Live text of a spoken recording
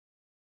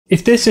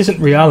if this isn't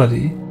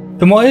reality,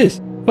 then what is?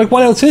 Like,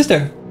 what else is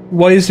there?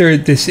 Why is there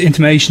this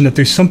intimation that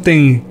there's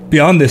something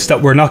beyond this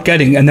that we're not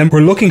getting, and then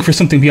we're looking for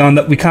something beyond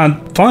that we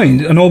can't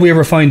find, and all we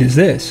ever find is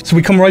this? So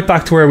we come right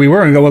back to where we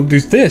were and go, well,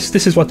 there's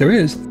this is what there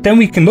is. Then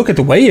we can look at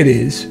the way it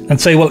is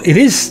and say, well, it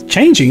is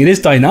changing, it is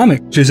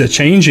dynamic. There's a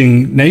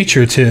changing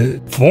nature to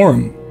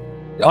form.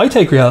 I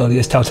take reality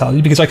as totality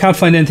because I can't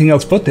find anything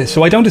else but this.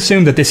 So I don't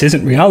assume that this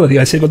isn't reality.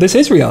 I say, well, this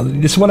is reality.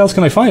 This is what else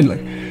can I find?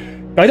 Like,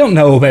 I don't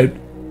know about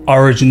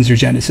origins or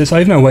genesis. I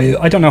have no way.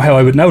 I don't know how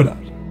I would know that.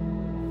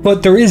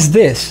 But there is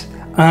this,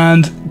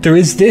 and there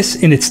is this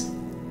in its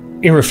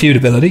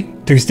irrefutability.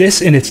 There's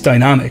this in its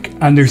dynamic,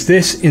 and there's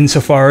this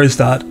insofar as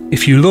that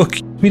if you look,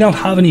 we don't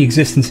have any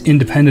existence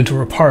independent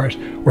or apart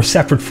or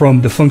separate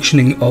from the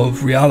functioning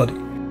of reality.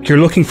 You're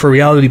looking for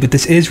reality, but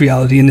this is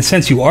reality. In a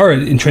sense, you are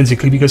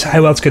intrinsically, because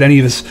how else could any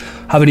of us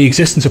have any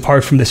existence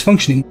apart from this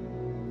functioning?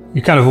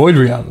 You can't avoid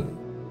reality.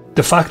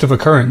 The fact of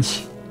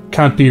occurrence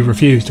can't be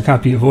refused, it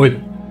can't be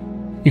avoided.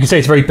 You can say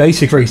it's very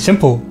basic, very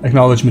simple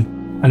acknowledgement,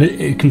 and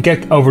it can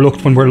get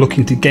overlooked when we're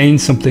looking to gain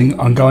something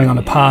on going on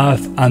a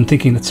path and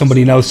thinking that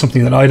somebody knows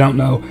something that I don't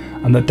know,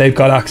 and that they've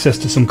got access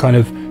to some kind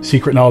of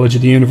secret knowledge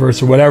of the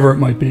universe or whatever it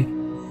might be.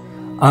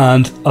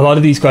 And a lot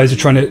of these guys are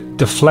trying to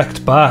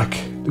deflect back,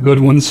 the good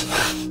ones,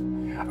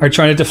 are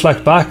trying to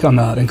deflect back on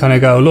that and kind of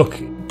go, look,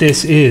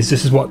 this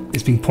is what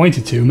is being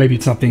pointed to. Maybe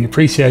it's not being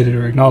appreciated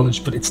or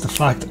acknowledged, but it's the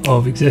fact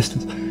of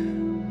existence.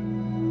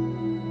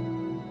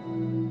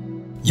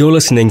 You're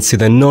listening to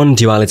the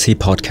Nonduality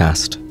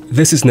podcast.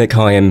 This is Nick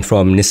Hyam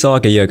from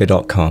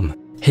nisargayoga.com.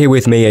 Here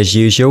with me, as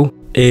usual,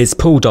 is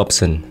Paul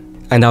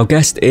Dobson, and our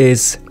guest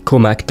is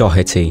Cormac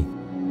Doherty.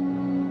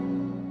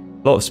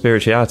 A lot of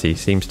spirituality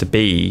seems to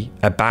be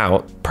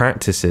about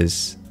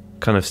practices,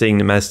 kind of seeing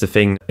them as the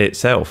thing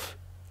itself,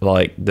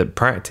 like the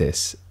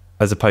practice,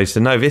 as opposed to,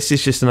 no, this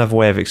is just another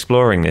way of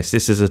exploring this.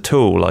 This is a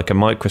tool, like a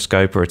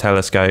microscope or a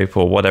telescope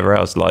or whatever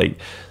else, like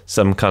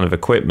some kind of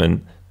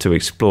equipment to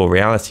explore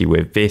reality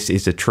with. This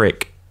is a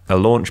trick, a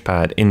launch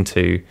pad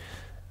into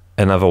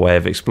another way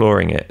of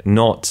exploring it,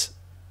 not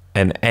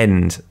an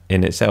end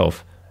in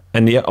itself.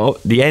 And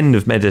the end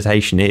of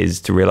meditation is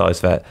to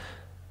realize that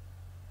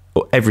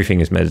everything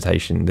is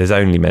meditation. There's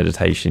only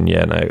meditation,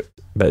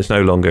 but it's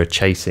no longer a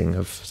chasing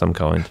of some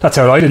kind. That's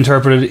how I'd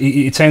interpret it.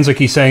 It sounds like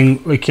he's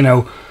saying, like,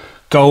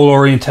 goal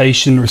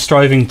orientation or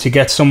striving to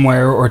get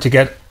somewhere or to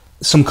get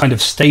some kind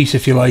of state,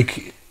 if you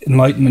like,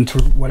 enlightenment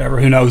or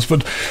whatever, who knows.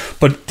 But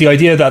the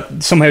idea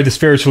that somehow the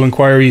spiritual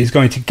inquiry is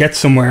going to get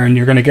somewhere and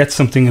you're going to get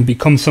something and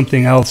become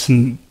something else,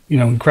 and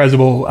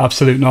incredible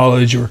absolute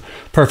knowledge or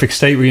perfect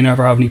state where you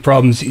never have any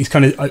problems. He's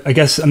kind of, I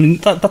guess,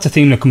 that's a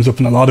theme that comes up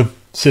in a lot of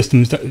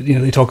systems that,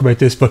 they talk about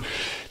this, but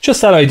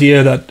just that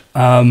idea that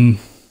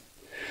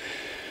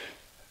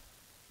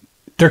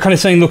they're kind of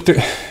saying, look,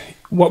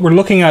 what we're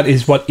looking at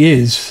is what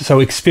is.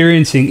 So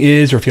experiencing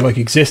is, or if you like,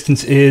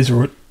 existence is,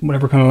 or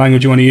whatever kind of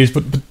language you want to use,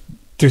 but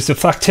there's the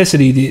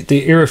facticity,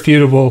 the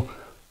irrefutable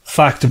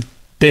fact of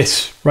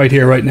this right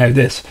here, right now,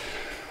 this,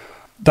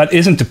 that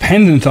isn't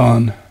dependent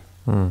on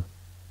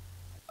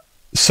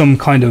some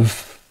kind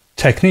of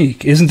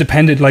technique, isn't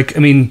dependent,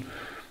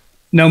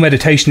 no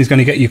meditation is going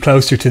to get you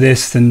closer to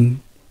this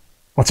than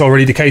what's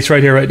already the case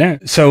right here, right now.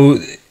 So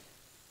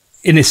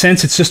in a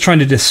sense, it's just trying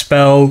to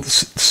dispel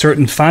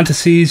certain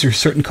fantasies or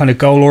certain kind of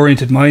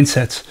goal-oriented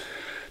mindsets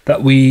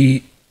that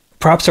we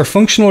perhaps are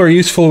functional or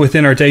useful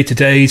within our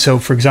day-to-day. So,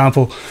 for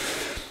example,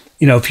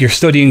 if you're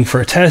studying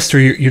for a test or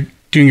you're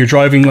doing your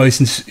driving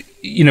license,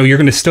 you're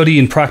going to study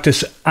and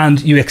practice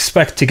and you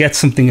expect to get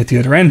something at the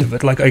other end of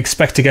it. Like, I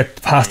expect to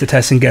get past the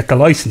test and get the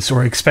license,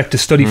 or I expect to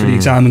study for the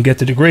exam and get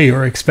the degree,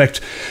 or I expect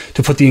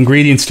to put the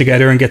ingredients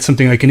together and get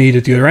something I can eat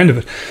at the other end of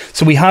it.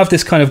 So we have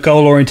this kind of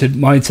goal-oriented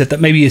mindset that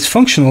maybe is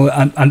functional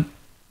and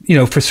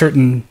for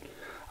certain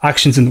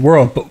actions in the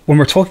world. But when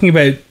we're talking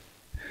about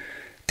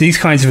these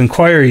kinds of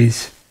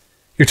inquiries,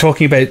 you're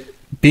talking about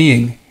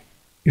being.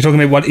 You're talking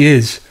about what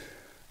is.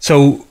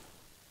 So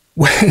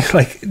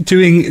like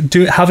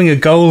having a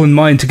goal in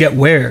mind to get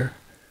where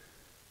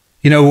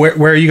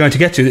are you going to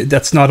get to?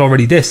 That's not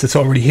already this, that's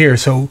already here.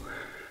 So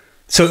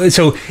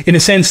in a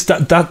sense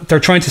that they're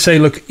trying to say,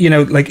 look,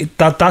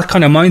 that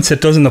kind of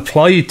mindset doesn't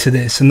apply to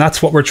this, and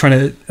that's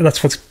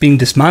what's being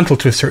dismantled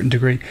to a certain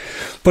degree.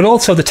 But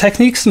also the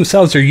techniques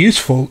themselves are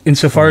useful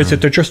insofar as that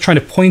they're just trying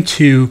to point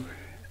to,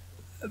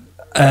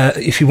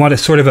 if you want a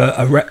sort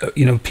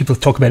of people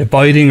talk about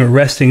abiding or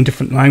resting,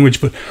 different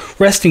language, but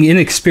resting in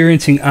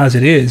experiencing as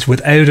it is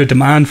without a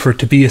demand for it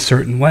to be a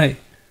certain way.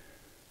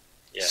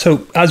 Yeah.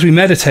 So as we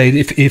meditate,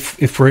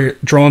 if we're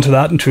drawn to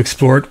that and to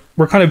explore it,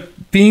 we're kind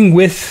of being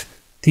with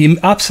the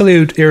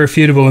absolute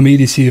irrefutable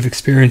immediacy of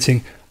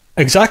experiencing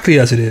exactly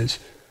as it is,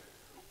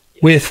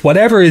 with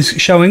whatever is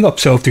showing up.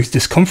 So if there's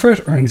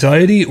discomfort or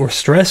anxiety or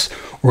stress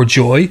or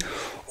joy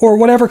or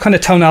whatever kind of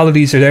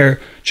tonalities are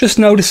there, just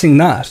noticing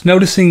that,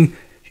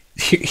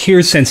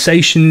 here's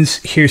sensations,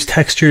 here's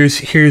textures,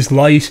 here's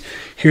light,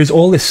 here's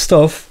all this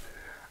stuff,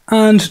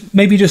 and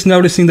maybe just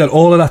noticing that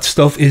all of that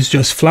stuff is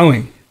just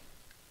flowing.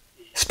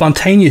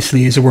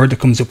 Spontaneously is a word that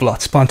comes up a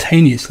lot.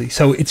 Spontaneously.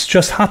 So it's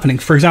just happening.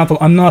 For example,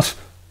 I'm not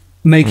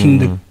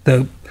making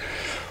the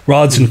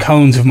rods and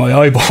cones of my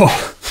eyeball.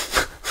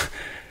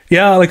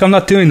 Yeah, like I'm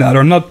not doing that, or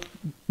I'm not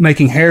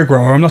making hair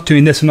grow, or I'm not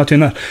doing this, I'm not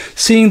doing that.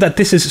 Seeing that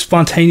this is a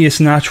spontaneous,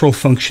 natural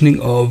functioning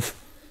of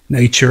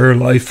nature,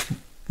 life,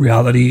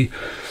 reality,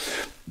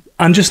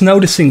 and just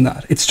noticing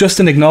that. It's just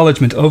an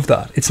acknowledgement of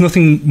that. It's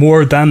nothing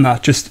more than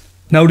that, just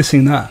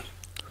noticing that.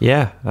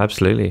 Yeah,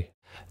 absolutely.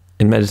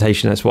 In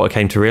meditation, that's what I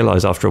came to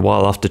realize after a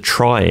while, after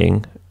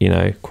trying,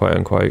 quote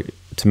unquote,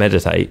 to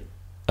meditate.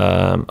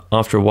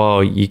 After a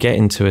while, you get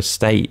into a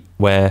state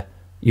where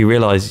you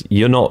realize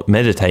you're not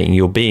meditating,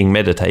 you're being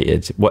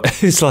meditated.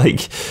 It's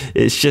like,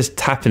 it's just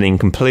happening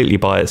completely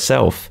by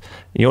itself.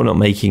 You're not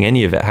making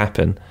any of it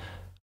happen.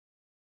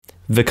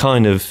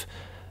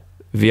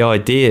 The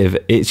idea of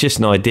it's just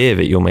an idea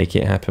that you're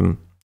making it happen.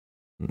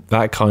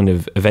 That kind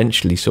of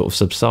eventually sort of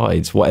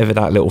subsides. Whatever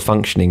that little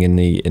functioning in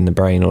the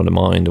brain or the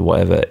mind or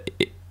whatever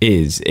it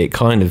is, it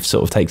kind of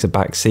sort of takes a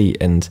back seat,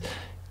 and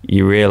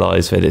you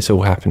realize that it's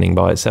all happening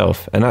by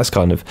itself. And that's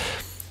kind of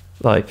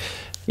like,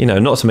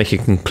 not to make a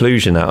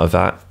conclusion out of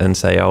that and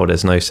say, oh,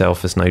 there's no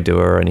self, there's no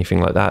doer or anything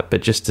like that,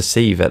 but just to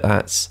see that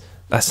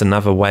that's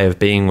another way of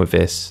being with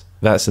this.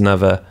 That's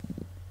another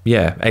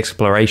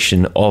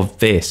exploration of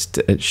this.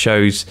 It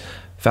shows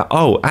that,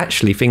 oh,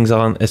 actually things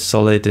aren't as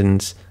solid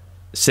and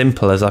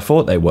simple as I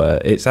thought they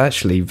were. It's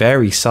actually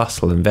very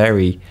subtle and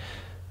very,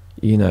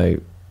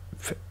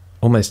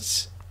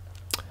 almost,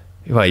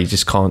 well, you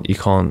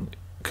can't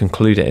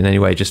conclude it in any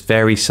way. Just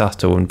very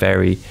subtle and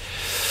very,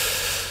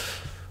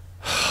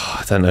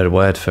 I don't know the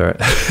word for it.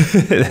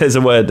 There's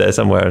a word there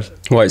somewhere.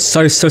 Well, it's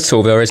so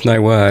subtle there is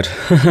no word.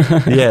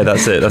 Yeah,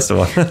 that's it. That's the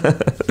one.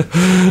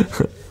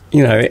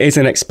 It is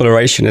an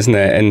exploration, isn't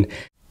it? And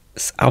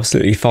it's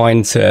absolutely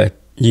fine to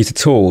use a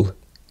tool,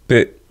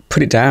 but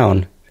put it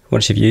down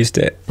once you've used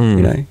it.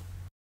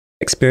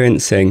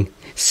 Experiencing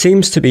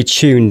seems to be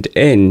tuned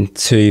in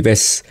to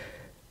this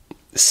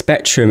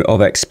spectrum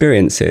of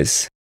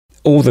experiences,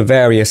 all the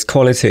various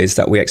qualities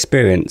that we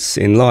experience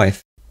in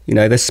life.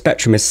 The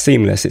spectrum is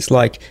seamless. It's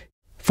like,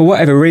 for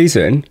whatever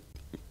reason,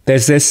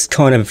 there's this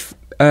kind of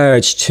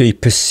urge to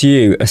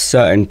pursue a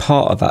certain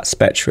part of that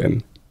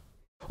spectrum,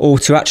 or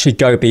to actually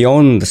go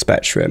beyond the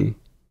spectrum,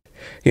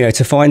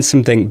 to find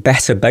something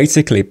better,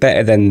 basically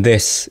better than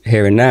this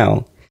here and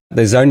now.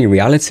 There's only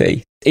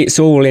reality. It's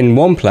all in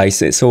one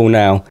place. It's all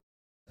now.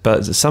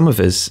 But some of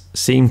us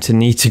seem to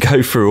need to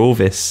go through all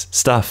this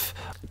stuff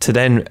to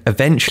then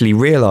eventually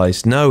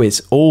realize, no,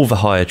 it's all the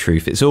higher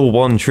truth. It's all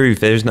one truth.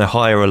 There's no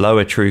higher or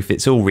lower truth.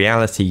 It's all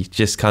reality.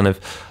 Just kind of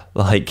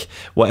like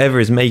whatever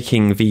is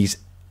making these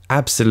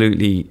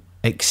absolutely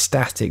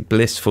ecstatic,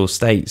 blissful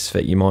states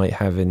that you might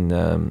have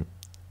in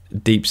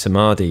deep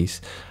samadhis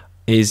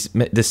is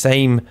the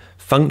same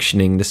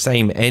functioning, the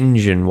same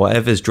engine,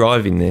 whatever's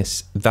driving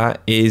this, that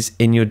is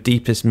in your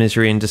deepest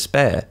misery and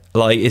despair.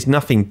 Like, it's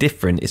nothing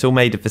different. It's all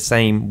made of the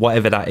same,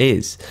 whatever that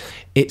is.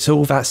 It's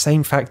all that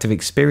same fact of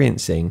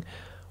experiencing.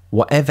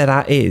 Whatever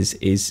that is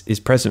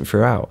present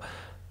throughout.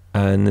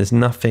 And there's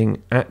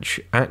nothing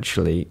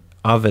actually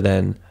other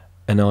than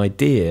an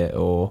idea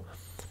or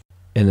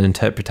an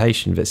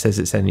interpretation that says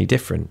it's any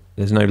different.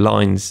 There's no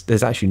lines.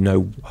 There's actually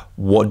no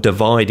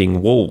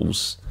dividing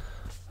walls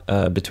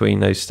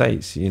between those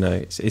states.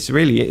 It's a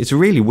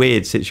really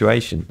weird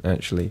situation,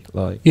 actually.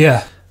 Like,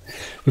 yeah,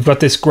 we've got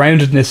this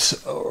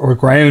groundedness or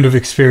ground of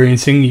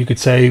experiencing. You could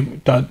say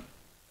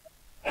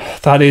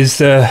that is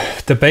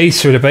the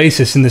base or the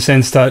basis, in the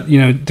sense that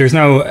there's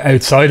no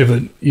outside of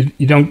it.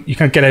 You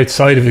can't get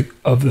outside of it,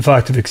 of the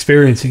fact of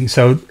experiencing.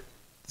 So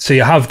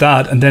you have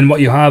that, and then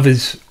what you have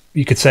is,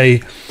 you could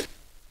say,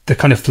 the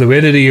kind of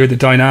fluidity or the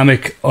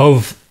dynamic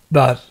of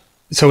that.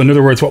 So in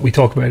other words, what we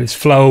talk about is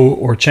flow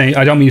or change.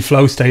 I don't mean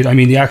flow state. I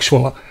mean the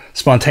actual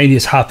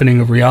spontaneous happening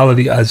of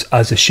reality as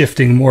a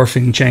shifting,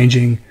 morphing,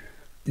 changing.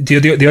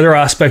 The other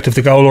aspect of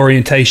the goal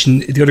orientation,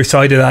 the other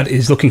side of that,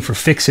 is looking for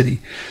fixity.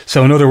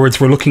 So in other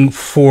words, we're looking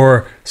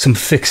for some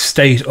fixed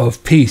state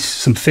of peace,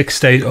 some fixed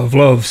state of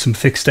love, some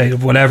fixed state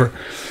of whatever.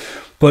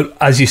 But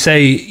as you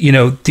say,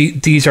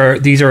 these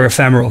are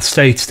ephemeral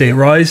states. They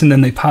arise and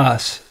then they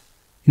pass.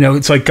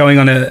 It's like going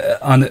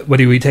on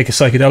whether we take a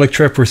psychedelic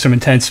trip or some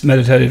intense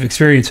meditative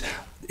experience.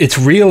 It's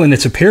real in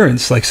its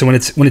appearance. Like, so when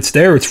it's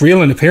there, it's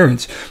real in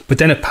appearance, but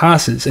then it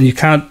passes, and you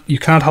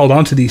can't hold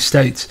on to these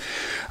states.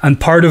 And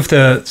part of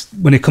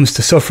when it comes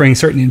to suffering,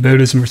 certainly in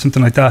Buddhism or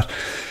something like that,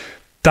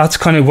 that's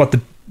kind of what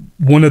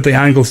one of the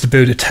angles the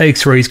Buddha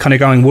takes, where he's kind of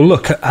going, well,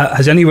 look,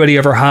 has anybody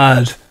ever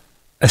had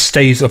a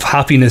state of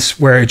happiness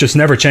where it just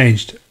never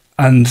changed?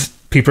 And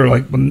people are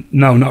like, well,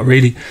 no, not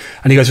really.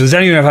 And he goes, well, has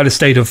anyone ever had a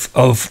state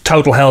of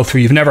total health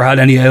where you've never had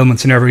any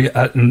ailments and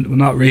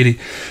not really?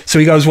 So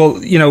he goes, well,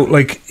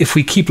 like, if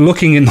we keep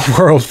looking in the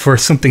world for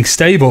something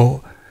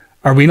stable,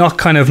 are we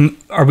kind of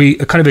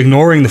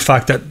ignoring the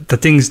fact that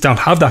things don't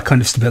have that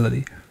kind of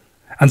stability?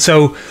 And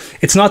so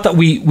it's not that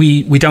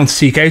we don't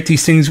seek out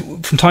these things.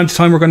 From time to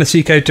time, we're going to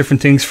seek out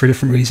different things for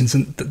different reasons.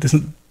 And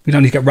we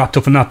don't need to get wrapped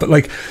up in that,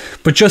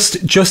 but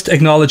just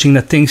acknowledging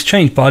that things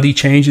change. Body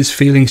changes,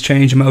 feelings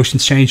change,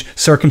 emotions change,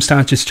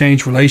 circumstances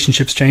change,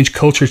 relationships change,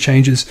 culture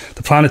changes,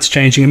 the planet's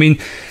changing.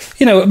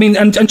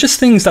 And just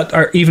things that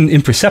are even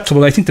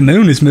imperceptible. I think the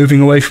moon is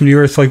moving away from the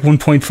Earth like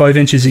 1.5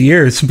 inches a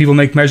year. Some people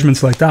make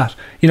measurements like that.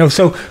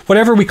 So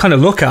whatever we kind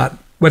of look at,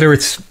 whether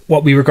it's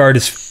what we regard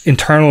as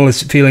internal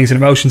as feelings and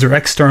emotions, or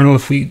external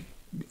if we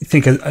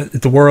think of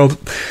the world,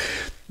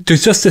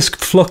 there's just this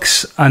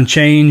flux and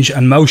change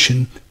and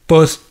motion.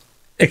 But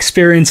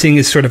experiencing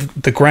is sort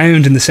of the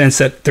ground, in the sense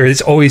that there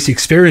is always the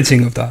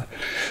experiencing of that.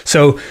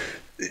 So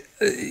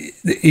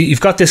you've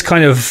got this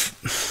kind of,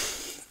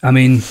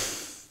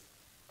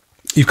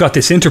 you've got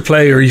this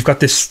interplay, or you've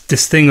got this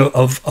thing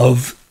of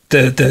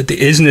the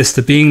isness,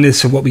 the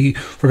beingness, or what we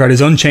regard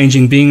as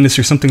unchanging beingness,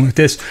 or something like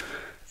this.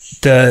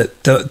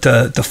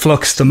 The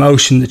flux, the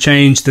motion, the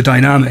change, the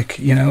dynamic,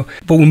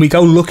 But when we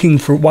go looking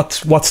for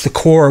what's the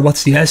core,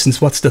 what's the essence,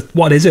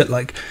 what is it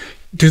like,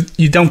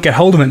 you don't get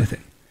hold of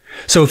anything.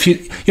 So if you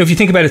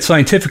think about it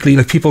scientifically,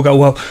 like, people go,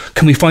 well,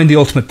 can we find the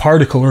ultimate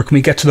particle, or can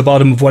we get to the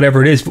bottom of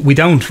whatever it is? But we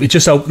don't. It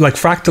just, like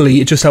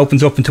fractally, it just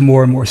opens up into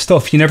more and more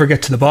stuff. You never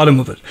get to the bottom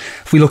of it.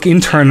 If we look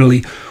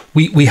internally,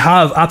 we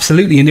have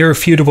absolutely an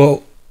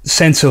irrefutable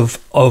sense of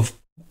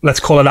let's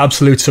call it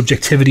absolute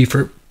subjectivity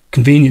for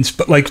convenience,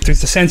 but like,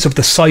 there's a sense of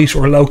the site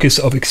or locus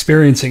of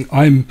experiencing.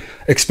 I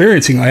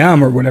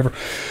am, or whatever.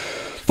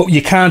 But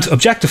you can't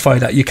objectify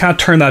that. You can't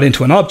turn that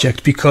into an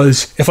object,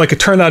 because if I could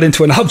turn that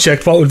into an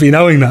object, what would be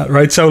knowing that,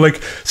 right? So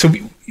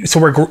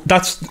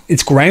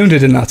it's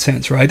grounded in that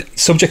sense, right?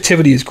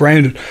 Subjectivity is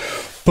grounded.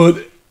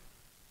 But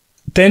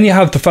then you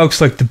have the folks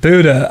like the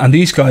Buddha and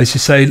these guys who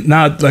say,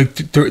 like,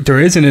 there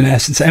isn't an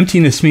essence.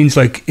 Emptiness means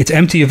like it's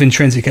empty of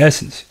intrinsic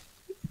essence.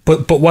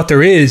 But what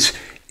there is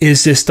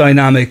this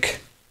dynamic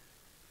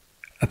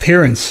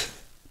appearance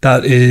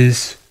that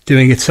is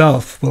doing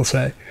itself, we'll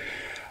say.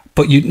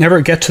 But you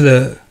never get to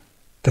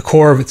the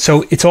core of it.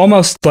 So it's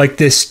almost like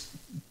this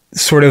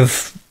sort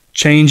of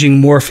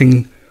changing,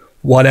 morphing,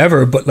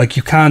 whatever, but like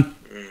you can't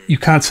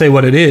say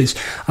what it is.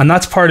 And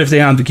that's part of the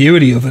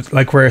ambiguity of it,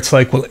 like, where it's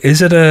like, well,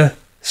 is it a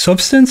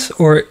substance,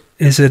 or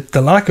is it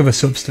the lack of a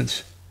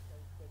substance?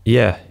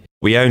 Yeah,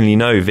 we only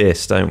know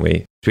this, don't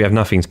we? We have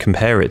nothing to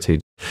compare it to.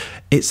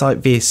 It's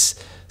like this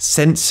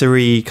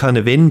sensory kind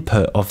of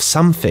input of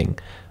something,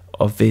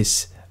 of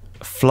this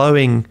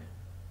flowing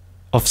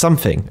of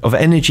something, of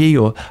energy,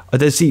 or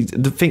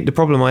the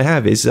problem I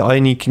have is I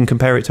only can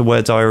compare it to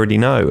words I already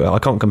know. I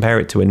can't compare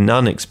it to a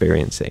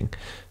non-experiencing.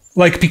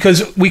 Like,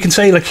 because we can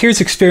say, like,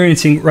 here's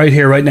experiencing right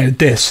here, right now,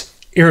 this,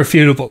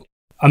 irrefutable.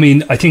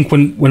 I think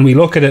when we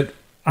look at it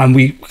and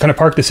we kind of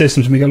park the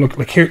systems and we go,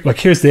 look,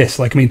 here's this.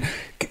 Like,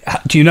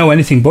 do you know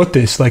anything but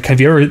this? Like,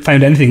 have you ever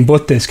found anything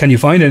but this? Can you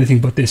find anything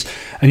but this?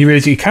 And you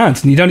realize you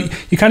can't. And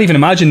you can't even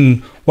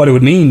imagine what it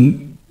would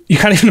mean. You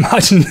can't even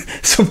imagine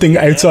something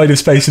outside of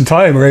space and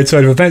time, or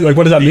outside of event. Like,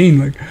 what does that mean?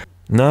 Like,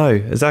 no,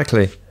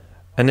 exactly.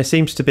 And there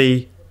seems to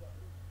be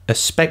a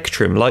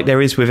spectrum, like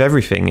there is with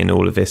everything in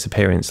all of this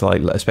appearance,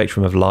 like a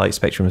spectrum of light,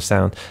 spectrum of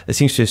sound. There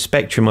seems to be a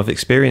spectrum of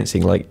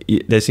experiencing. Like,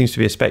 there seems to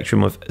be a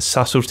spectrum of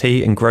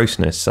subtlety and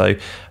grossness. So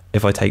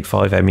if I take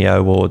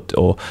 5-MeO or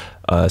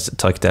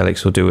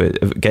psychedelics,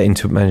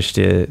 or manage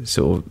to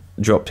sort of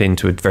drop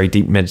into a very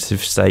deep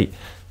meditative state,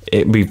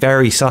 it'd be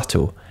very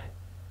subtle.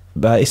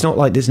 But it's not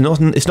like it's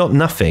not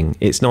nothing.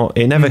 It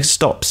never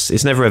stops.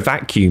 It's never a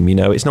vacuum,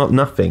 it's not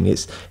nothing.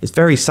 It's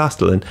very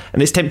subtle, and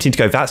it's tempting to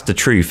go, that's the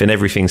truth, and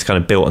everything's kind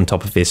of built on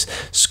top of this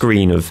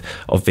screen of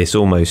this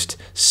almost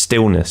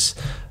stillness.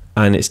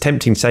 And it's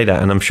tempting to say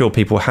that, and I'm sure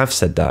people have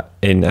said that,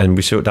 and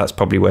we're sure that's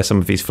probably where some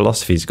of these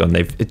philosophies have gone.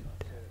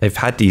 They've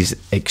had these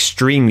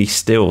extremely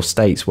still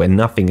states where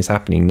nothing is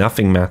happening,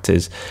 nothing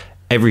matters,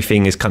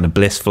 everything is kind of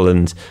blissful,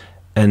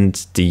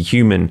 and the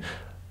human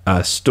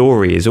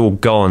story is all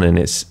gone, and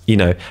it's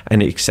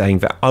and it's saying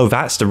that, oh,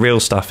 that's the real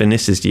stuff and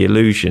this is the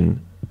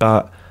illusion.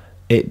 But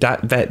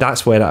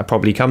that's where that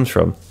probably comes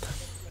from.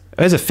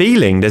 There's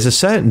a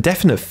certain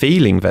definite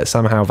feeling that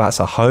somehow that's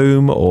a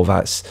home, or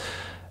that's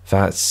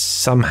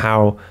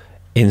somehow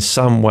in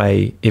some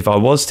way, if I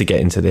was to get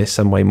into this,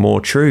 some way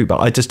more true, but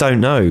I just don't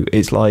know.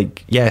 It's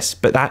like, yes,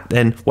 but that,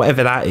 then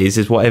whatever that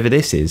is whatever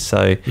this is.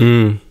 So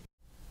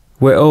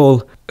we're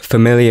all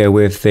familiar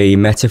with the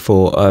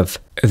metaphor of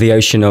the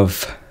ocean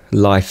of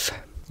life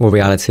or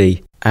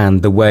reality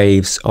and the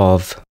waves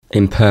of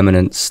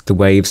impermanence, the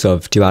waves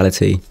of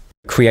duality,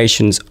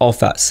 creations of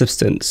that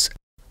substance.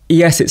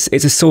 Yes,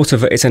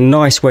 it's a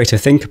nice way to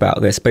think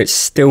about this, but it's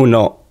still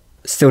not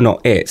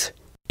it.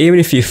 Even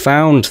if you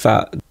found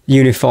that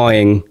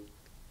unifying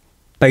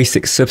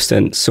basic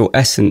substance or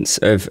essence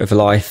of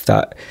life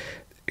that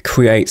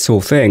creates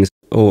all things,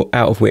 or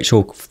out of which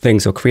all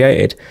things are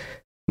created,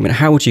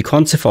 how would you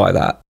quantify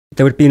that?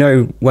 There would be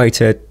no way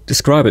to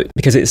describe it,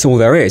 because it's all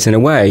there is in a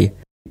way,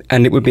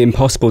 and it would be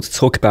impossible to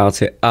talk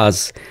about it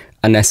as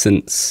an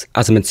essence,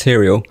 as a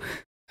material.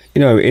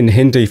 In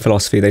Hindu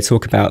philosophy, they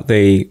talk about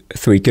the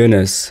three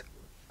gunas,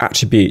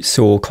 attributes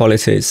or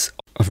qualities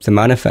of the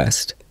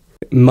manifest.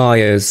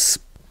 Maya's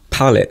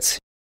palette,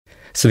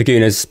 So the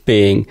gunas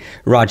being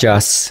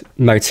rajas,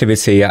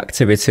 motivity,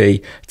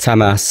 activity,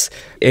 tamas,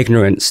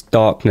 ignorance,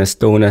 darkness,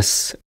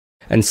 dullness,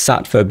 and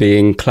sattva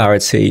being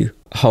clarity,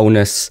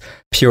 wholeness,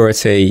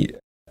 purity,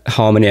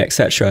 harmony,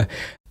 etc.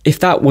 If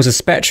that was a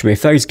spectrum,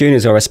 if those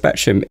gunas are a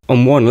spectrum,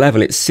 on one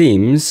level, it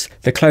seems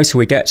the closer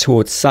we get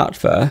towards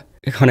sattva,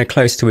 the kind of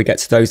closer we get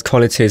to those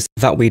qualities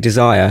that we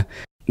desire,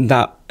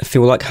 that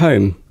feel like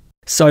home.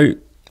 So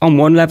on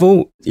one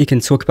level, you can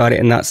talk about it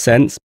in that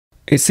sense.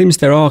 It seems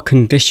there are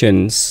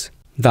conditions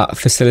that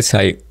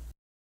facilitate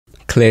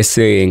clear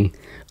seeing,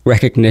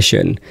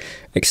 recognition,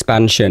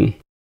 expansion,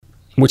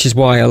 which is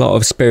why a lot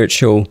of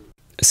spiritual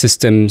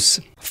systems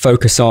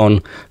focus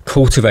on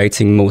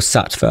cultivating more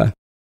sattva.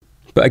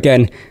 But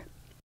again,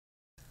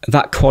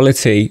 that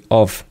quality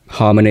of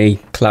harmony,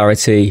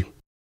 clarity,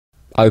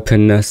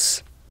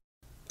 openness,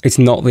 it's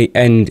not the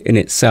end in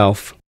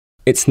itself.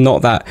 It's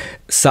not that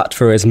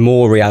sattva is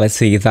more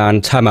reality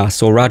than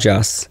tamas or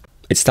rajas.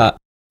 It's that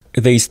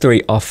these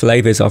three are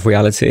flavors of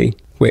reality,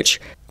 which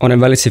on a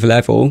relative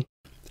level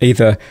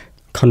either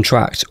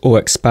contract or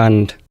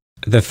expand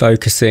the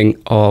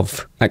focusing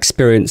of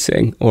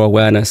experiencing or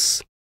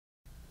awareness.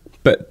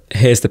 But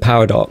here's the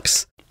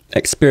paradox.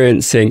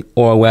 Experiencing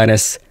or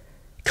awareness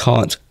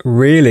can't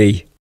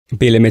really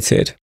be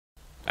limited.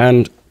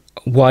 And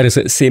why does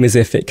it seem as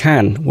if it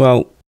can?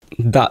 Well,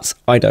 that's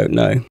I don't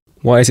know.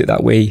 Why is it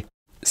that we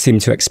seem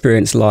to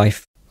experience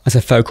life as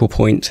a focal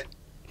point,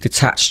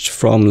 detached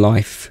from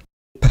life?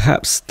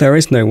 Perhaps there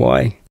is no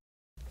why.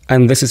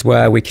 And this is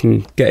where we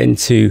can get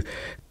into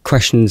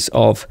questions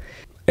of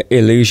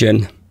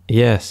illusion.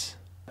 Yes.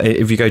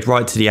 If you go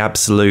right to the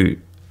absolute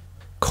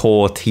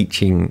core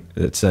teaching,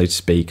 so to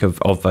speak,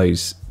 of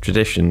those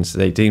traditions,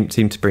 they do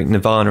seem to bring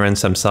nirvana and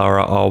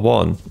samsara are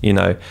one, you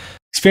know.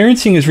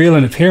 Experiencing is real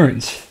in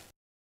appearance.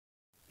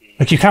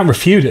 Like, you can't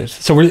refute it.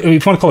 So if you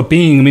want to call it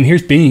being, I mean,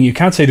 here's being. You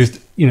can't say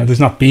there's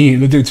not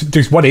being.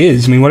 There's what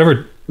is. I mean,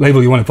 whatever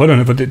label you want to put on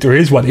it, but there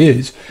is what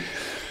is.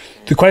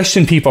 The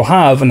question people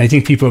have, and I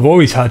think people have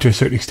always had to a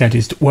certain extent,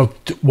 is, well,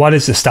 what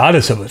is the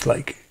status of it?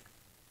 Like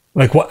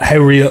what? How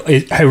real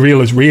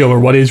is real, or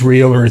what is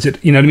real, or is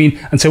it? You know what I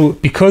mean? And so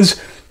because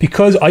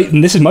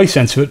and this is my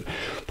sense of it,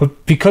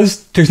 but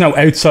because there's no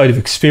outside of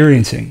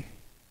experiencing,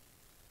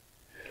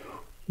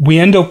 we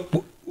end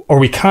up, or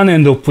we can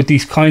end up with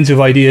these kinds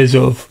of ideas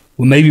of,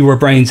 well, maybe we're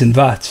brains in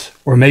vats,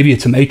 or maybe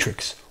it's a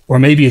matrix, or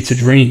maybe it's a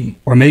dream,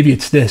 or maybe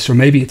it's this, or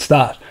maybe it's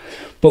that,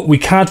 but we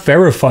can't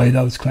verify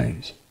those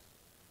claims.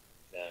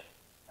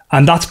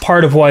 And that's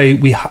part of why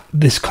we have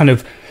this kind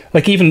of,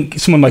 like, even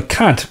someone like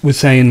Kant was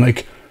saying,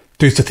 like,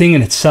 there's the thing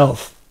in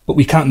itself, but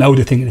we can't know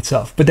the thing in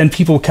itself. But then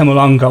people come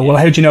along and go, well,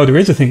 how do you know there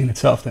is a thing in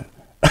itself then?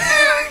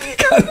 You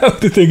can't know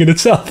the thing in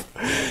itself.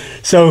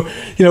 So,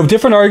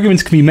 different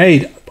arguments can be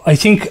made. I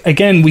think,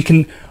 again, we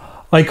can,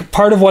 like,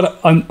 part of what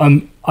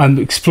I'm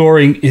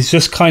exploring is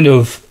just kind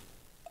of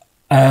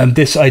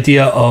this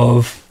idea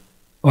of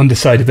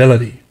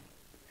undecidability.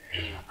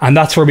 And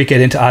that's where we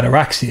get into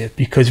ataraxia,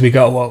 because we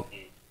go, well,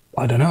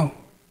 I don't know.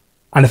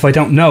 And if I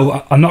don't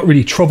know, I'm not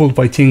really troubled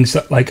by things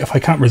that, like, if I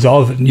can't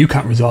resolve it and you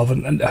can't resolve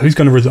it, and who's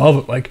going to resolve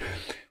it? Like,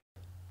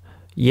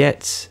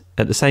 yet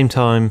at the same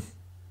time,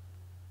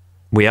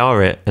 we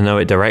are it and know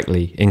it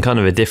directly in kind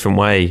of a different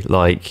way.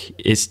 Like,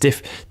 it's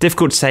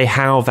difficult to say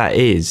how that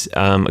is,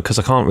 because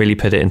I can't really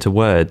put it into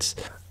words.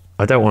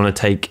 I don't want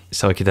to take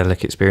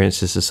psychedelic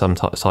experiences as some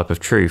type of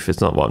truth.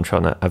 It's not what I'm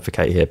trying to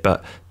advocate here,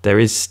 but there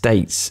is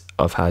states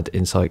I've had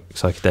in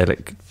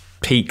psychedelic,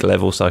 peak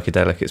level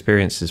psychedelic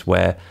experiences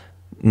where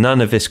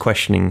none of this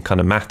questioning kind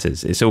of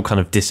matters. It's all kind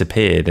of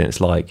disappeared, and it's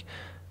like,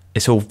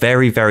 it's all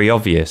very, very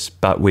obvious,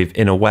 but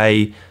in a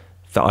way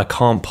that I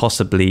can't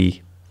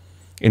possibly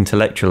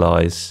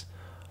intellectualize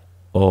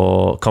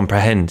or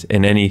comprehend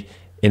in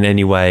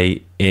any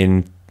way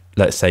in,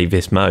 let's say,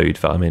 this mode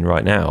that I'm in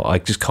right now. I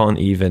just can't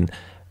even.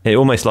 It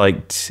almost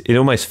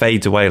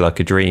fades away like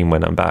a dream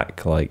when I'm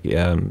back, like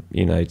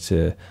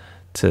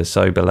to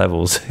sober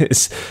levels.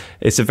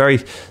 It's a very,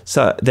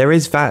 so there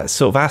is that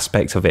sort of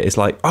aspect of it. It's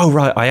like, oh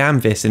right, I am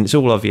this, and it's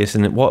all obvious,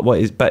 and what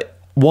is, but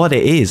what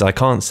it is, I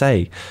can't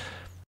say.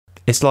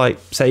 It's like,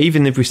 so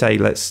even if we say,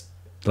 let's,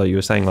 like you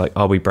were saying, like,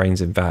 are we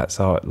brains in vats?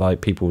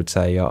 Like people would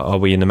say, are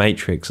we in the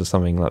matrix or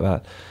something like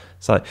that?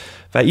 It's like,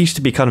 that used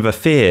to be kind of a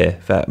fear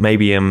that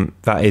maybe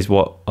that is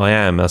what I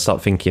am. I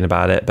start thinking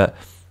about it, but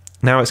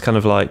now it's kind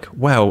of like,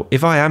 well,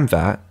 if I am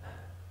that,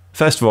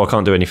 first of all, I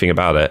can't do anything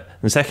about it,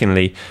 and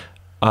secondly,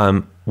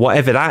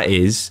 whatever that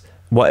is,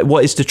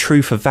 what is the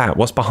truth of that?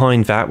 What's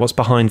behind that? What's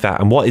behind that?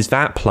 And what is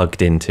that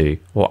plugged into?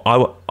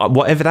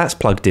 Whatever that's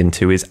plugged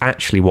into is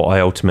actually what I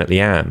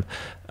ultimately am.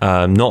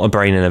 Not a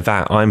brain in a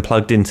vat. I'm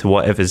plugged into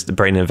whatever's the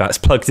brain in a vat's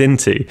plugged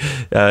into.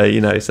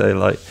 So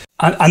like,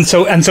 and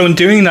so in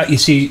doing that, you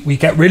see, we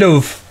get rid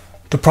of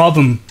the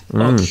problem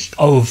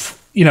of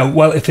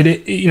well, if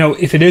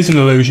it is an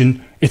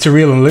illusion, it's a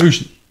real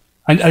illusion,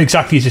 and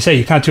exactly as you say,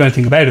 you can't do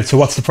anything about it. So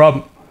what's the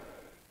problem?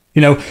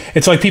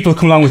 It's like people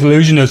come along with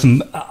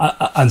illusionism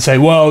and say,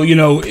 well,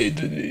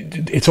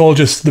 it's all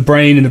just the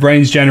brain, and the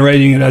brain's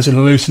generating it as an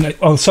hallucination.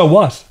 Oh, so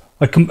what?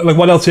 Like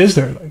what else is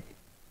there? Like,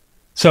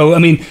 so I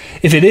mean,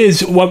 if it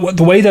is what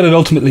the way that it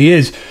ultimately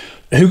is,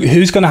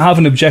 who's going to have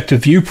an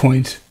objective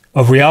viewpoint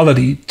of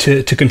reality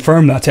to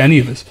confirm that to any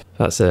of us?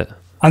 That's it.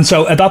 And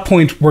so at that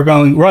point, we're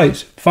going, right,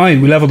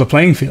 fine, we level the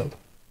playing field.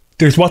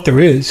 There's what there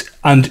is,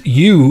 and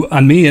you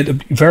and me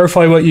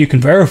verify what you can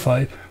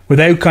verify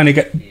without kind of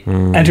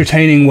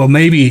entertaining, well,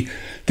 maybe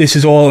this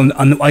is all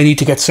and I need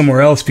to get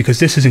somewhere else because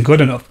this isn't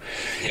good enough.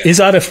 Yeah. Is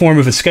that a form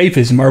of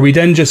escapism? Are we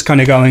then just kind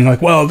of going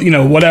like, well, you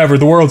know, whatever,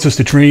 the world's just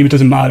a dream, it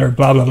doesn't matter,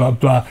 blah, blah, blah,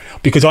 blah,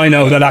 because I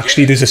know that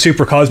actually there's a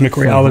super cosmic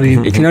reality.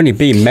 It can only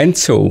be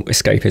mental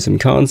escapism,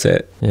 can't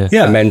it?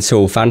 Yeah. A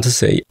mental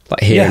fantasy,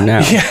 like here and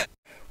now. Yeah.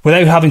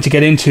 Without having to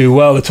get into,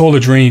 well, it's all a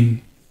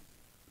dream.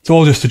 It's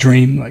all just a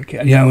dream. Like,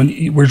 you know,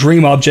 and we're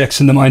dream objects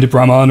in the mind of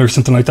Brahman or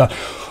something like that.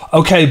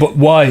 Okay, but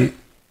why?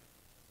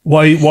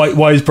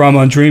 Why is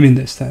Brahman dreaming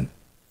this then?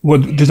 Well,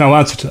 there's no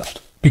answer to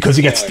that because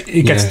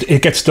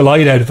it gets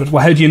delight out of it.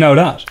 Well, how do you know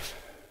that?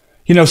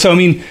 You know, so I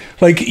mean,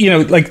 like, you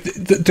know, like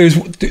there's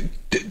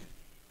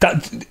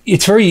that.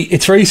 It's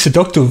very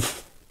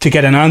seductive to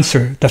get an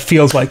answer that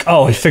feels like,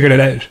 oh, I figured it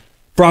out.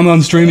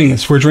 Brahman's dreaming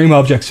us. We're dream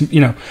objects,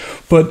 you know.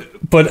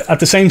 But at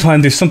the same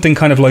time, there's something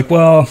kind of like,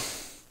 well,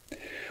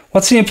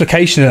 what's the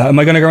implication of that? Am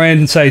I going to go around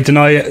and say,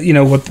 deny, you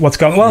know, what's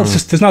going on? Well, it's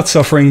just, there's not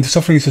suffering. The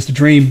suffering is just a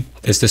dream.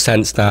 There's the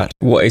sense that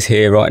what is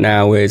here right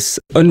now is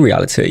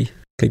unreality.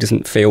 It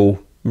doesn't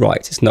feel right.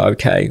 It's not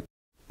okay.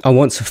 I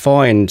want to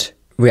find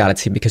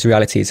reality because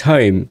reality is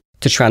home,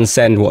 to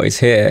transcend what is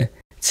here,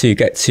 to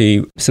get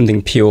to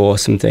something pure,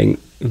 something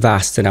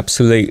vast and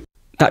absolute.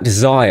 That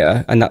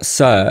desire and that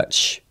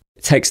search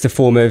takes the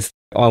form of,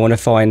 I want to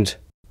find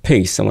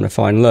peace, I want to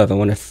find love, I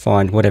want to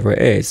find whatever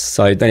it is.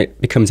 So then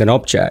it becomes an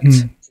object.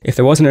 If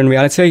there wasn't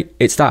unreality,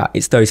 it's that.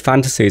 It's those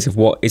fantasies of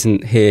what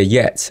isn't here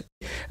yet.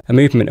 A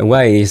movement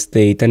away is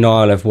the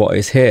denial of what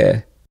is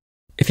here.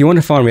 If you want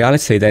to find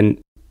reality, then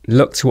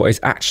look to what is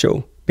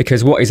actual,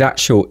 because what is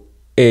actual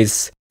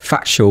is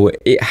factual.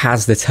 It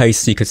has the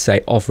taste, you could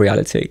say, of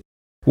reality.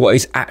 What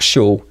is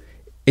actual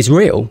is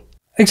real.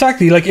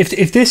 Exactly. Like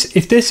if this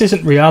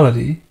isn't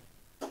reality,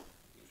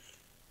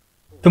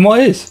 then what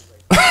is?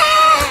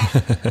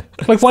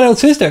 Like, what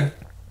else is there?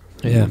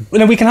 Yeah.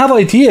 Now, we can have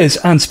ideas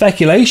and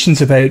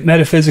speculations about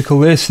metaphysical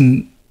this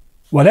and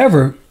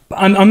whatever.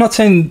 And I'm not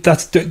saying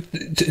that's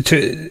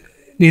to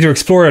neither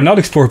explore or not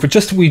explore,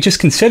 but we just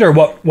consider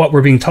what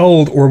we're being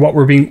told or what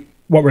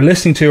we're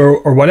listening to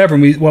or whatever.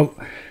 And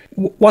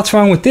what's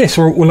wrong with this?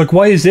 Or like,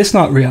 why is this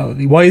not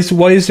reality? Why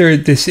is there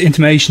this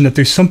intimation that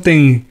there's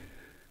something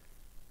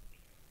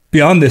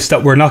beyond this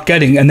that we're not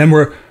getting, and then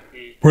we're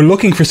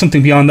looking for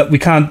something beyond that we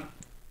can't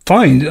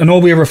find, and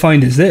all we ever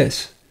find is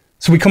this.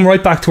 So we come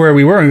right back to where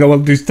we were and go, well,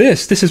 there's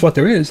this is what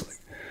there is.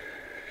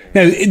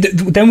 Now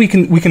then we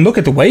can look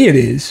at the way it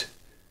is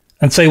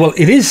and say, well,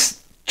 it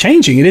is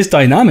changing, it is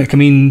dynamic. I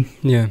mean,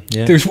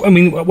 there's, I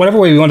mean, whatever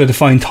way we want to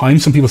define time,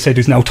 some people say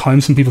there's no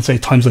time, some people say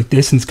time's like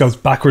this and it goes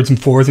backwards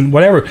and forwards and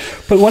whatever,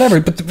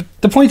 but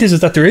the point is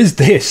that there is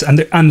this,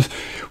 and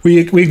we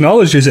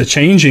acknowledge there's a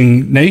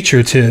changing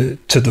nature to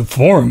the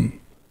form,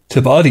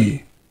 to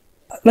body.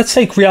 Let's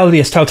take reality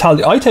as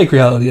totality. I take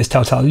reality as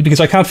totality because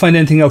I can't find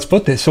anything else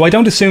but this. So I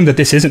don't assume that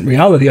this isn't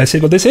reality. I say,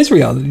 well, this is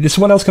reality. This is,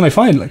 what else can I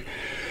find? Like,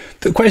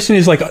 the question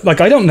is like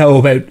I don't know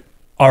about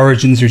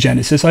origins or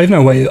genesis. I have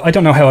no way. I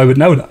don't know how I would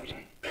know that.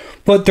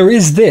 But there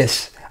is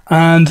this,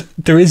 and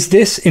there is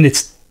this in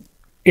its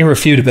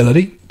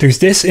irrefutability. There's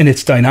this in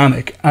its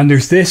dynamic, and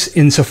there's this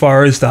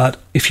insofar as that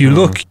if you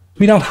look,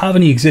 we don't have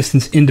any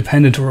existence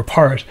independent or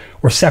apart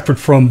or separate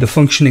from the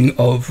functioning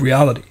of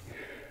reality,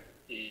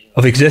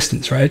 of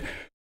existence, right?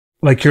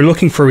 Like, you're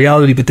looking for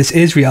reality, but this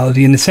is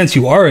reality. In the sense,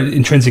 you are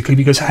intrinsically,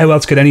 because how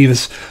else could any of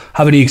us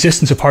have any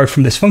existence apart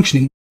from this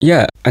functioning?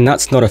 Yeah, and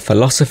that's not a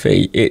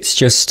philosophy. It's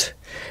just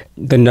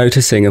the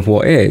noticing of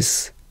what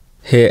is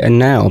here and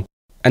now.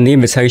 And the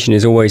invitation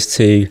is always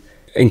to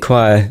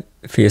inquire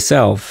for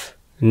yourself,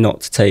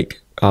 not to take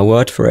our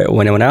word for it or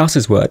anyone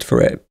else's word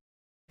for it.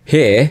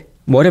 Here,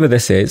 whatever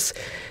this is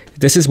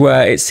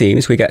where it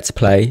seems we get to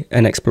play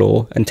and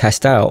explore and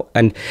test out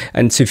and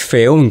to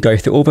feel and go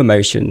through all the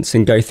emotions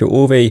and go through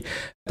all the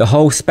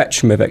whole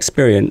spectrum of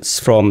experience,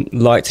 from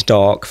light to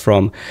dark,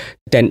 from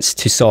dense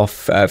to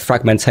soft,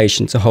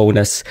 fragmentation to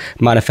wholeness,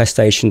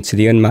 manifestation to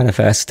the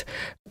unmanifest,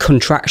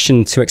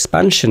 contraction to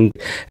expansion.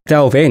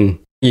 Delve in.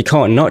 You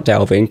can't not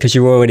delve in because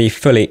you're already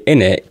fully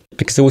in it,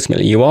 because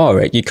ultimately you are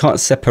it. You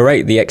can't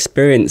separate the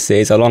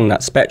experiences along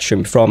that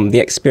spectrum from the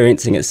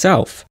experiencing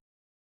itself.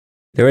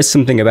 There is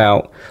something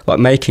about like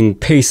making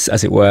peace,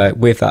 as it were,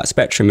 with that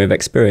spectrum of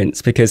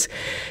experience, because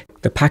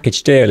the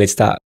package deal is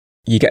that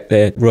you get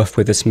the rough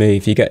with the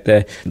smooth, you get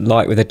the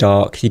light with the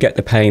dark, you get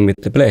the pain with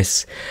the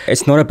bliss.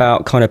 It's not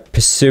about kind of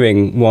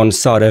pursuing one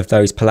side of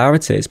those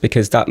polarities,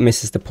 because that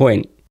misses the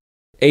point.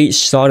 Each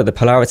side of the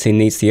polarity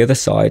needs the other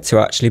side to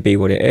actually be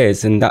what it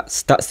is, and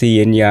that's the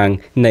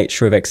yin-yang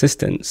nature of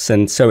existence.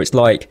 And so it's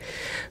like,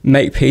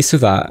 make peace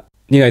with that.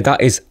 You know,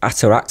 that is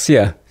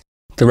ataraxia,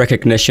 the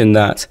recognition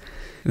that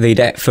the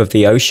depth of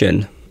the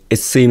ocean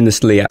is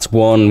seamlessly at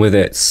one with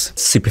its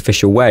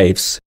superficial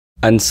waves.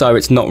 And so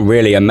it's not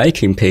really a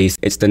making piece,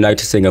 it's the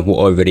noticing of what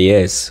already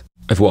is,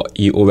 of what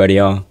you already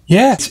are.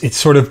 Yeah, it's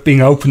sort of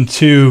being open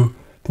to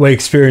the way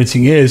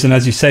experiencing is. And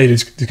as you say,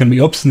 there's going to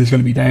be ups and there's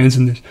going to be downs,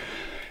 and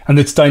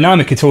it's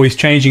dynamic, it's always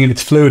changing and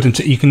it's fluid. And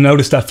you can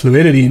notice that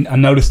fluidity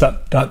and notice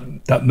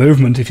that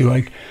movement, if you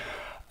like.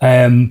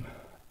 And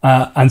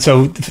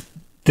so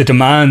the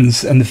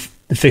demands and the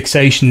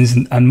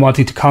fixations and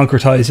wanting to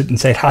concretize it and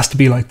say it has to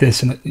be like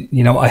this, and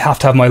I have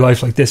to have my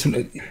life like this, and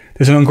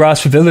there's an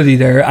ungraspability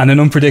there and an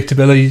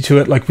unpredictability to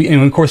it. Like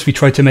of course we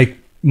try to make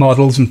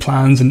models and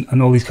plans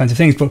and all these kinds of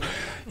things, but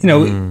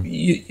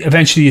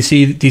eventually you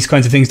see that these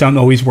kinds of things don't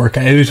always work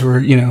out, or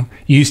you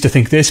used to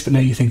think this but now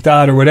you think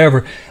that, or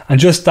whatever. And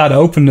just that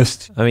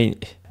openness, I mean,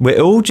 we're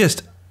all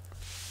just,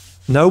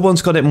 no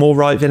one's got it more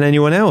right than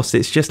anyone else.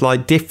 It's just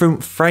like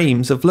different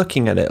frames of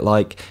looking at it.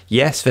 Like,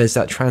 yes, there's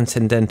that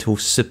transcendental,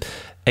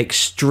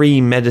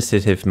 extreme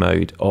meditative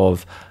mode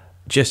of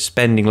just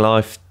spending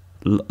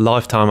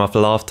lifetime after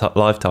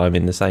lifetime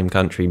in the same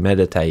country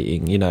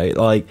meditating.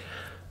 Like,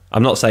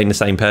 I'm not saying the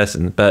same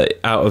person, but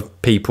out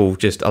of people,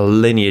 just a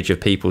lineage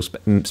of people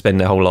spend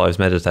their whole lives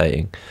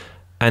meditating,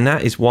 and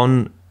that is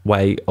one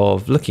way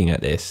of looking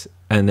at this.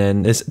 And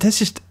then there's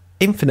just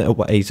infinite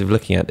ways of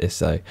looking at this,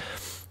 though.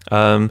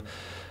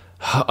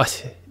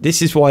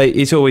 This is why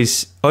I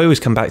always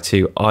come back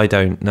to, I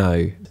don't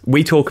know.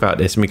 We talk about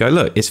this and we go,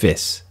 look, it's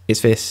this,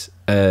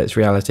 it's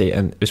reality,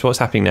 and it's what's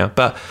happening now.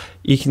 But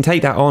you can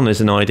take that on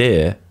as an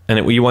idea, and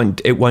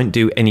it won't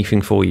do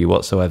anything for you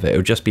whatsoever.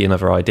 It'll just be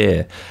another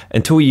idea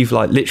until you've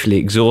like literally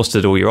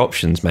exhausted all your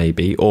options,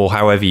 maybe, or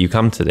however you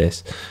come to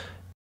this,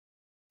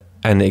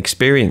 and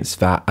experience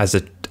that as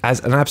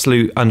an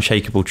absolute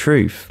unshakable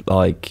truth.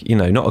 Like,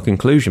 not a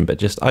conclusion, but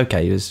just,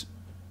 okay, there's,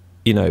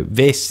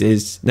 this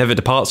is never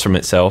departs from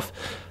itself,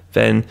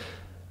 then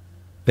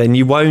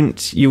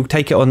you'll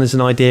take it on as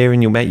an idea,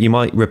 and you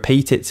might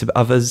repeat it to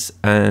others,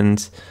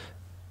 and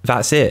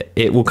that's it.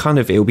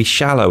 It'll be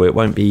shallow. It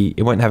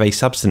won't have a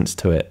substance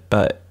to it.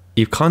 But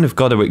you've kind of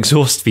got to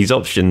exhaust these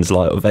options,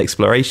 like, of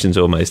explorations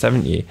almost,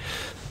 haven't you?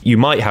 You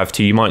might have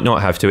to, you might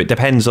not have to. It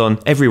depends on,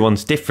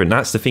 everyone's different.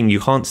 That's the thing.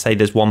 You can't say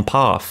there's one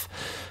path,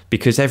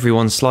 because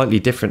everyone's slightly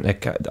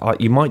different.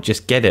 You might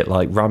just get it,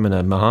 like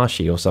Ramana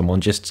Maharshi or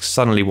someone just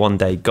suddenly one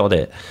day got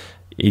it.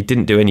 He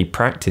didn't do any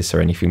practice or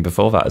anything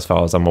before that, as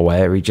far as I'm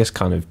aware. He just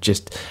and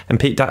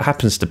that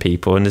happens to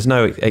people, and there's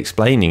no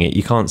explaining it.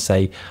 You can't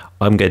say,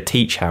 I'm going to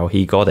teach how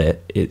he got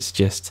it. It's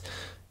just...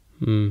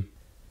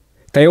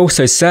 They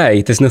also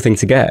say there's nothing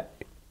to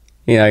get.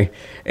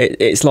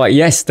 It's like,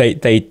 yes,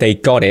 they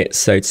got it,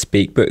 so to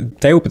speak,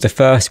 but they will be the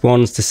first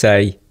ones to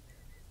say,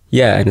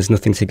 yeah, and there's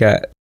nothing to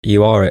get.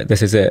 You are it.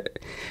 This is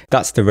it.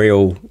 That's the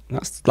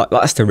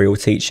real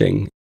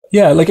teaching.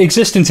 Yeah, like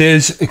existence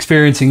is,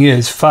 experiencing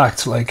is,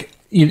 fact. Like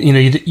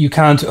you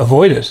can't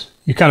avoid it.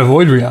 You can't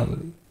avoid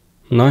reality.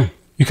 No,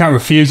 you can't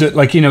refuse it.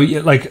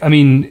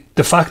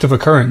 The fact of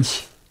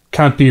occurrence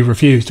can't be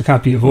refused. It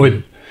can't be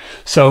avoided.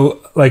 So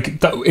you can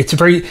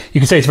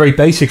say it's a very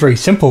basic, very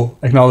simple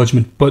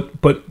acknowledgement,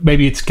 but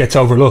maybe it gets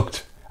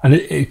overlooked. And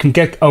it can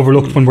get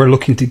overlooked when we're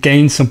looking to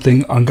gain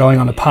something on going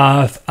on a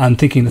path and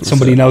thinking that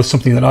somebody knows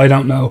something that I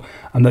don't know,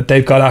 and that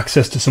they've got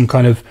access to some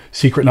kind of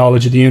secret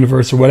knowledge of the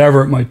universe or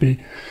whatever it might be.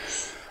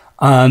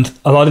 And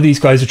a lot of these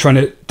guys are trying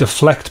to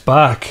deflect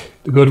back.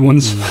 The good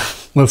ones,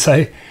 we'll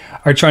say,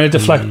 are trying to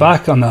deflect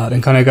back on that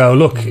and kind of go,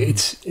 look,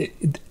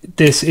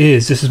 this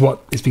is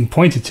what is being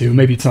pointed to.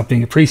 Maybe it's not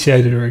being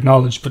appreciated or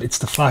acknowledged, but it's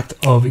the fact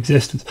of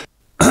existence.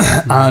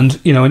 And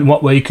in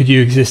what way could you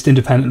exist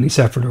independently,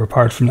 separate or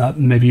apart from that?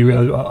 And maybe you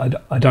realize,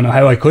 I don't know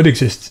how I could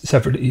exist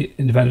separately,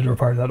 independent or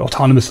apart of that,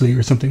 autonomously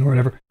or something or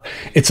whatever.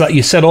 It's like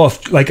you set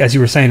off, like as you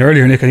were saying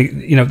earlier, Nick, I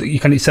think, you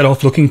kind of set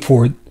off looking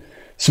for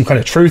some kind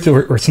of truth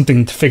or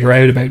something to figure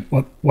out about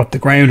what the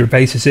ground or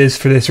basis is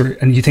for this,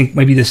 and you think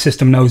maybe this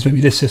system knows, maybe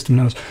this system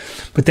knows.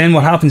 But then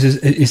what happens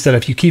is that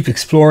if you keep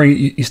exploring,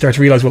 you start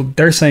to realize, well,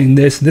 they're saying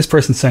this, and this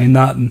person's saying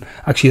that, and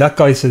actually that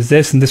guy says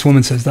this, and this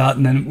woman says that,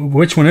 and then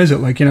which one is it?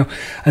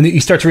 And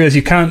you start to realize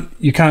you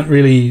can't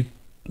really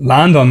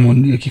land on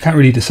one. You can't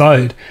really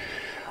decide.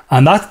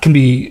 And that can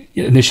be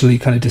initially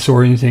kind of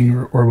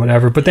disorienting or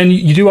whatever. But then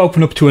you do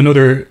open up to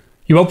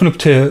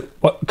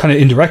what kind of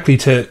indirectly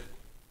to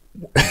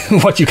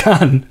what you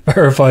can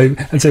verify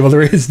and say, well,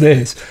 there is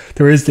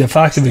the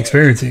fact of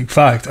experiencing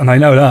fact, and I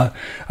know that,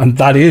 and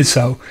that is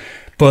so.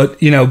 But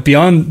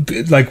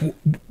beyond like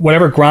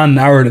whatever grand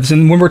narratives,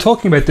 and when we're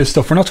talking about this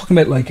stuff, we're not talking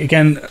about, like,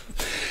 again,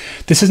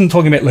 this isn't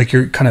talking about like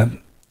you're kind of,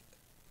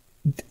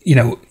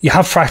 you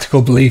have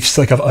practical beliefs,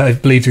 like I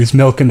believe there's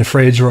milk in the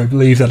fridge, or I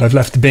believe that I've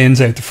left the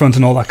bins out the front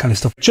and all that kind of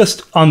stuff.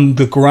 Just on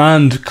the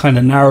grand kind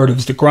of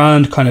narratives, the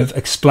grand kind of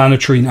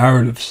explanatory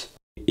narratives.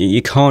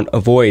 You can't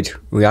avoid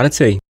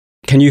reality.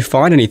 Can you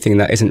find anything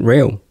that isn't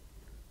real?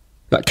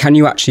 Like, can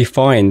you actually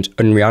find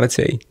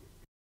unreality?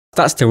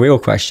 That's the real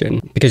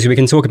question, because we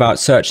can talk about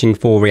searching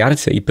for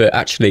reality, but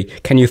actually,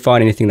 can you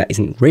find anything that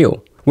isn't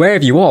real?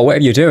 Wherever you are,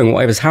 whatever you're doing,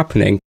 whatever's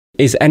happening,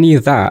 is any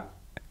of that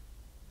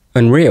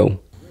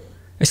unreal?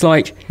 It's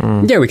like,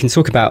 yeah, we can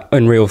talk about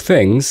unreal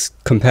things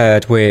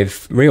compared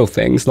with real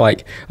things.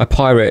 Like a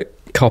pirate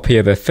copy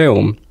of a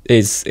film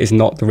is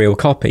not the real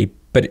copy,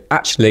 but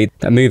actually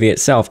that movie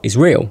itself is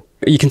real.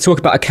 You can talk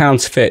about a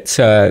counterfeit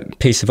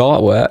piece of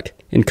artwork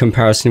in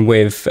comparison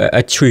with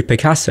a true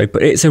Picasso,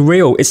 but it's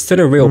still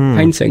a real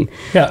painting.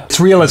 Yeah, it's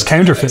real as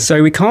counterfeit.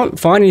 So we can't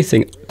find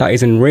anything that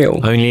isn't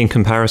real. Only in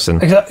comparison.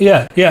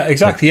 Yeah,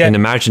 exactly. Yeah. In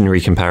imaginary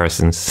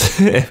comparisons,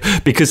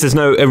 because there's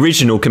no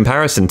original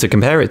comparison to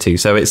compare it to.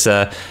 So it's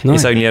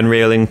only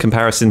unreal in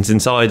comparisons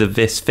inside of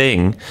this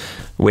thing,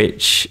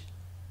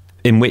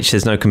 in which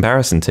there's no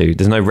comparison to.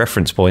 There's no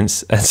reference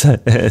points.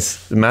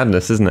 It's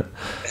madness, isn't it?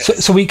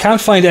 So we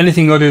can't find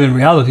anything other than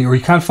reality, or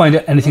you can't find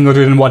anything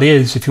other than what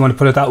is, if you want to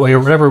put it that way,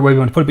 or whatever way you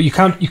want to put it. But you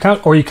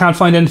can't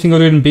find anything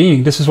other than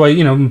being. This is why,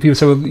 when people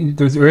say, well,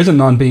 there is a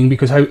non-being,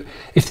 because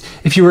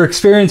if you were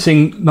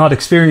experiencing not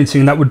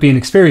experiencing, that would be an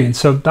experience.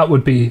 So that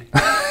would be,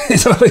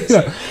 so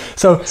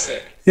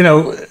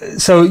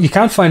you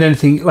can't find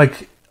anything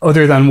like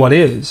other than what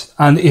is.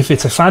 And if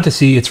it's a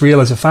fantasy, it's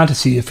real as a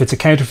fantasy. If it's a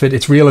counterfeit,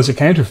 it's real as a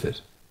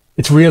counterfeit.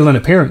 It's real in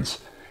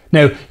appearance.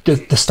 Now,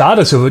 the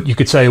status of it, you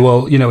could say,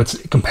 well, it's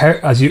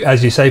compared, as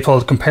you say,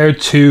 Paul, compared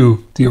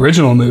to the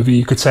original movie,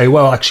 you could say,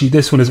 well, actually,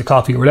 this one is a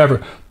copy or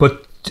whatever.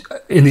 But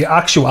in the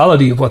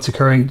actuality of what's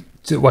occurring,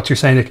 what you're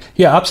saying, like,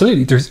 yeah,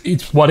 absolutely,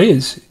 it's what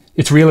is.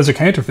 It's real as a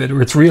counterfeit,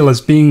 or it's real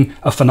as being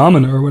a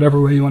phenomenon, or whatever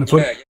way you want to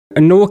put it.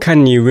 And nor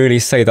can you really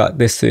say that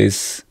this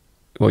is,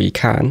 well, you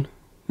can.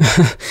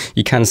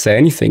 You can say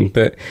anything,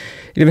 but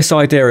this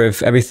idea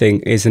of everything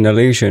is an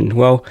illusion.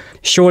 Well,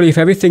 surely if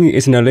everything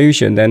is an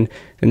illusion, then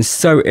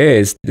so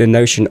is the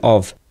notion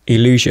of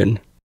illusion.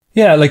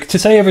 Yeah, like to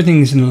say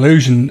everything's an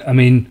illusion, I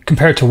mean,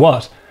 compared to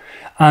what?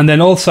 And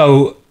then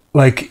also,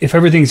 like, if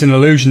everything's an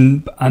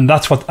illusion, and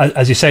that's what,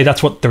 as you say,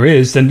 that's what there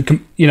is, then,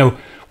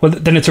 well,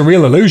 then it's a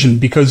real illusion,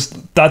 because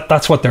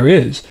that's what there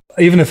is.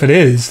 Even if it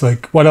is,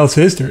 like, what else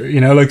is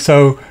there?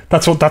 So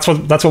that's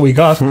what we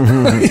got.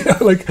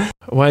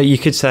 Well, you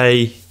could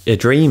say a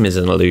dream is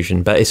an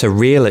illusion, but it's a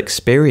real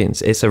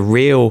experience. It's a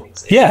real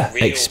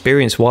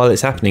experience while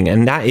it's happening,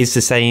 and that is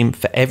the same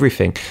for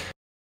everything.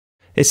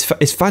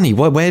 It's funny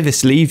where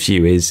this leaves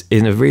you is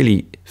in a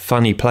really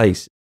funny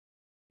place.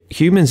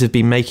 Humans have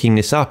been making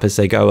this up as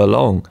they go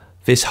along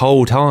this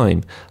whole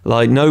time.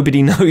 Like,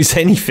 nobody knows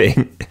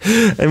anything,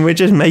 and we're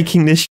just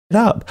making this shit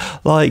up.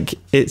 Like,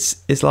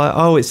 it's like,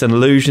 oh, it's an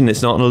illusion,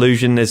 it's not an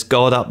illusion, there's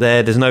God up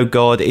there, there's no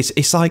God.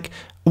 It's like,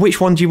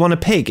 which one do you want to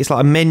pick? It's like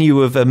a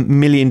menu of a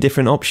million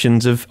different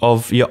options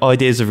of your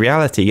ideas of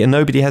reality, and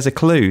nobody has a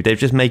clue. They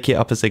just make it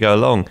up as they go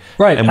along.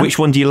 Right. And which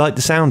one do you like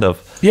the sound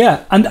of?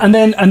 Yeah, and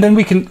then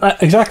we can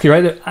exactly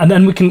right, and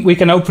then we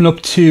can open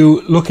up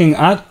to looking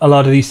at a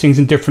lot of these things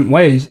in different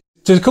ways.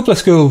 There's a couple of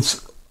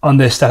schools on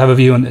this that have a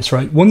view on this,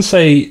 right? One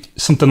say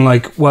something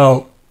like,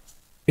 well,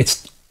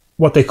 it's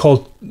what they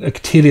call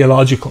like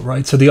teleological,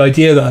 right? So the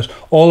idea that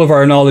all of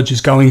our knowledge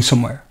is going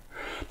somewhere,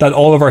 that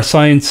all of our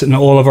science and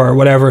all of our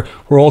whatever,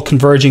 we're all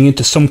converging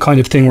into some kind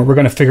of thing where we're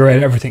going to figure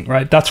out everything,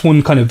 right? That's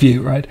one kind of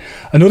view, right?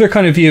 Another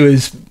kind of view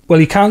is, well,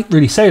 you can't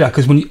really say that,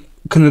 because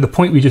kind of the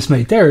point we just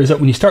made there is that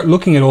when you start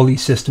looking at all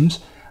these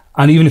systems,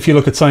 and even if you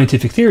look at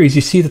scientific theories,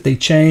 you see that they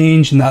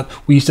change, and that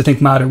we used to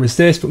think matter was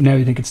this, but now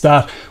we think it's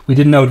that. We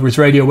didn't know there was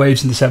radio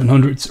waves in the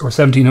 700s or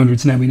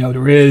 1700s, now we know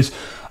there is,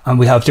 and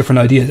we have different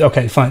ideas.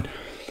 Okay, fine.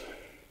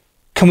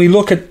 Can we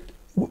look at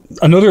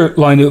another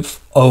line of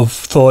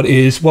thought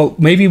is, well,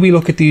 maybe we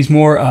look at these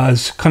more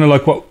as kind of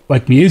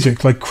like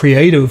music, like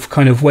creative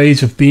kind of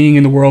ways of being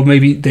in the world.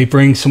 Maybe they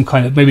bring some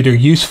kind of, maybe they're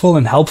useful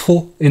and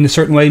helpful in a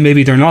certain way.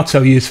 Maybe they're not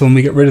so useful and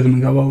we get rid of them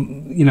and go, well,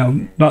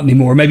 not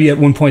anymore. Maybe at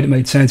one point it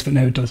made sense, but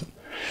now it doesn't.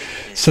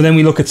 So then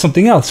we look at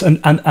something else,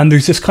 and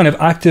there's this kind of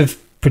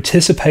active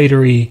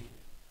participatory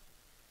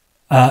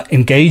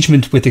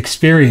engagement with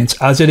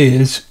experience as it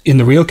is in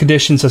the real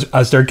conditions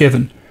as they're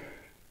given,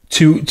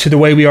 to the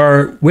way we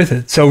are with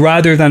it. So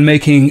rather than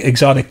making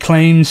exotic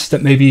claims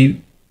that maybe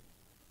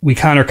we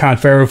can or can't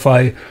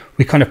verify,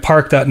 we kind of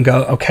park that and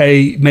go,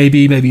 okay,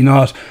 maybe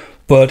not,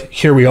 but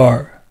here we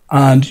are.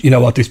 And you know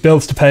what, there's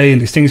bills to pay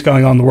and there's things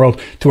going on in the world.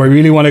 Do I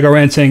really want to go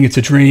around saying it's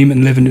a dream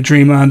and live in a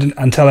dreamland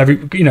and tell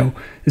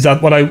is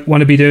that what I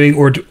want to be doing?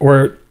 Or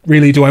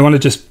really, do I want to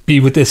just be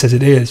with this as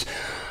it is?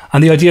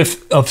 And the idea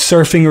of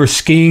surfing or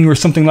skiing or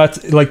something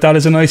like that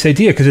is a nice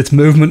idea, because it's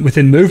movement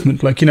within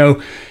movement. Like,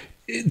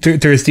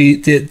 there's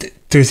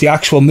the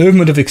actual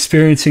movement of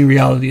experiencing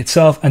reality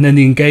itself, and then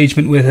the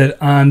engagement with it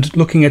and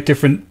looking at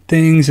different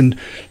things and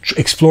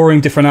exploring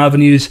different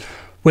avenues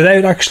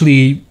without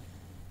actually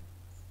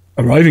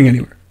arriving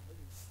anywhere.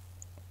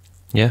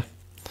 Yeah.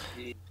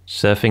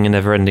 Surfing a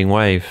never-ending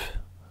wave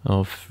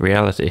of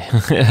reality.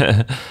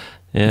 Yeah.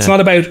 It's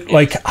not about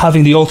like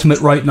having the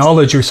ultimate right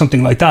knowledge or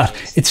something like that.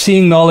 It's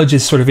seeing knowledge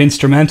as sort of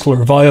instrumental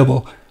or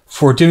viable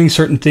for doing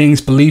certain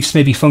things. Beliefs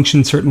maybe function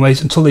in certain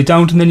ways until they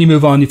don't, and then you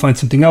move on, you find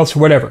something else or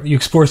whatever. You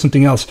explore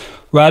something else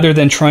rather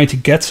than trying to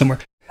get somewhere.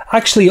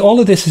 Actually, all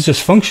of this is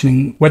just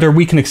functioning, whether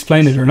we can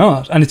explain it or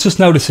not. And it's just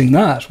noticing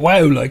that,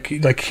 wow,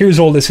 like here's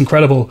all this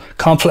incredible,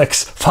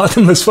 complex,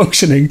 fathomless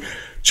functioning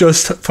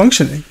just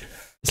functioning.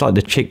 It's like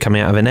the chick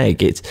coming out of an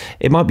egg.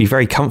 It might be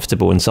very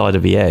comfortable inside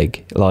of the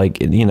egg,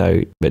 like, you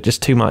know, but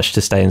just too much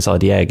to stay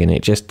inside the egg, and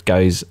it just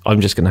goes,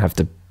 I'm just going to have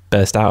to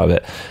burst out of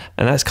it.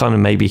 And that's kind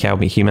of maybe how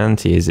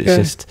humanity is. It's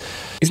just...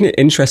 Isn't it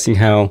interesting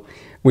how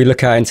we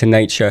look out into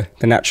nature,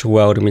 the natural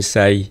world, and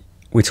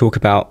we talk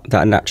about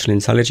that natural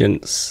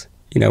intelligence,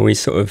 you know, we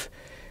sort of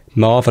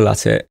marvel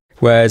at it,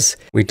 whereas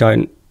we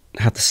don't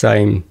have the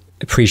same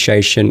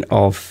appreciation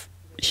of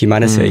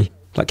humanity.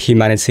 Like,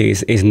 humanity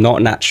is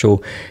not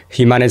natural.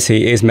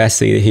 Humanity is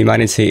messy.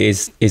 Humanity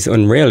is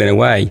unreal in a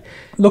way.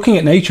 Looking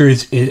at nature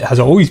has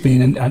always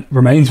been and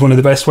remains one of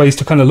the best ways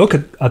to kind of look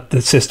at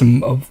the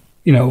system of,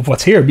 you know, of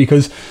what's here,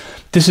 because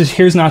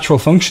here's natural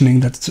functioning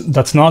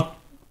that's not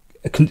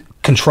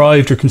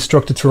contrived or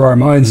constructed through our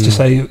minds to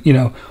say, you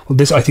know,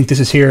 well, I think this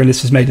is here and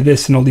this is made of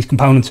this and all these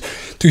components.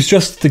 There's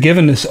just the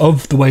givenness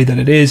of the way that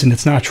it is and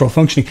its natural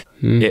functioning.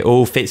 It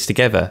all fits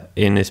together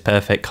in this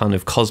perfect kind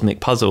of cosmic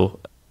puzzle.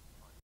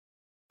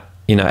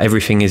 You know,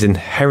 everything is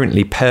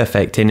inherently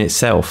perfect in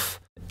itself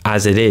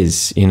as it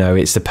is. You know,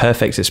 it's the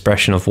perfect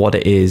expression of what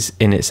it is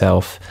in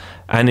itself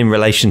and in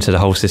relation to the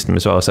whole system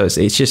as well. So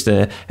it's just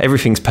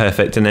everything's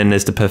perfect, and then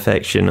there's the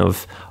perfection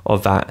of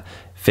that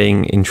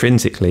thing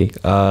intrinsically,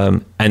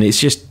 and it's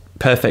just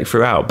perfect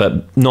throughout,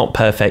 but not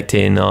perfect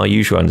in our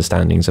usual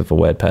understandings of the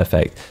word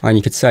perfect. And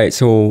you could say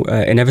it's all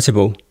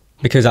inevitable,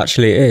 because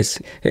actually it is.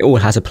 It all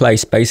has a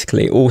place,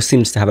 basically. It all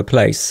seems to have a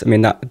place. I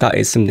mean, that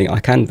is something I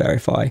can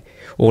verify.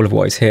 All of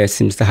what is here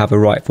seems to have a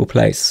rightful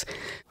place.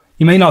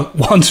 You may not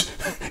want,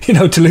 you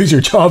know, to lose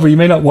your job, or you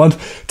may not want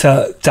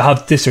to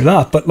have this or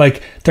that, but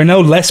like, they're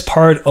no less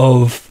part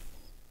of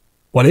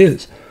what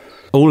is.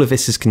 All of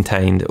this is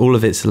contained. All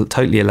of it's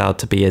totally allowed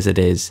to be as it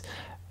is.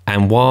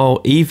 And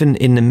while even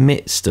in the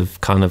midst of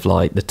kind of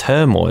like the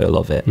turmoil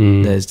of it,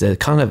 there's a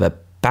kind of a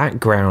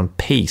background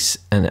piece,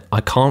 and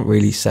I can't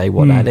really say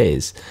what that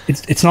is.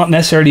 It's not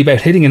necessarily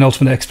about hitting an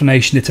ultimate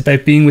explanation. It's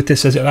about being with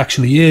this as it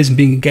actually is, and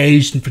being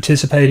engaged and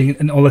participating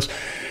and all this.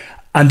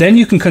 And then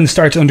you can kind of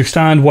start to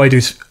understand why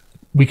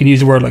we can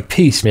use a word like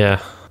peace.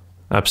 Yeah,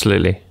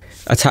 absolutely.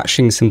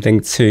 Attaching something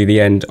to the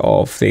end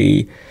of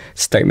the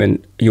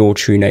statement, your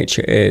true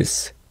nature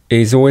is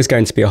always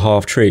going to be a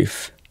half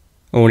truth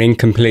or an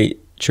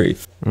incomplete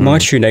truth. My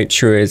true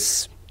nature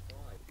is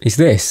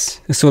this.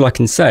 That's all I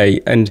can say.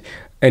 And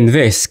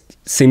this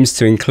seems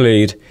to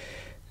include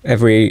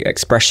every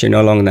expression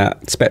along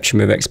that spectrum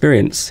of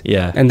experience.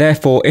 Yeah. And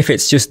therefore, if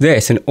it's just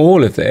this and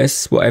all of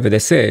this, whatever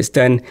this is,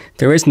 then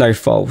there is no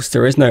false,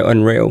 there is no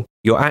unreal.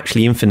 You're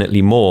actually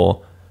infinitely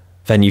more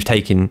than you've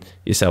taken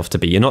yourself to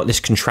be. You're not this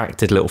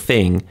contracted little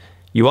thing.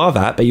 You are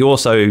that, but you're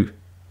also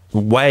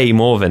way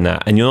more than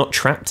that. And you're not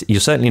trapped.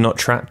 You're certainly not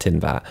trapped in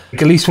that.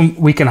 At least when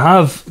we can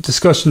have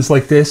discussions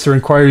like this or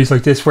inquiries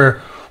like this,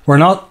 where we're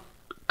not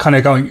kind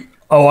of going,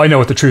 oh, I know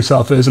what the true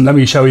self is, and let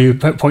me show you,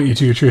 point you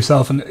to your true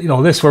self, and you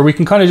know, this, where we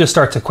can kind of just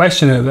start to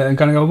question it a bit and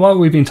kind of go, what have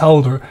we been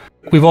told? Or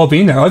we've all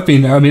been there. I've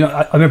been there. I mean,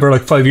 I remember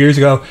like 5 years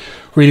ago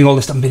reading all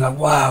this stuff and being like,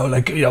 wow,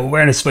 like, you know,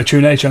 awareness of my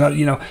true nature. And,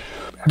 you know,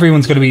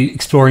 everyone's going to be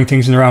exploring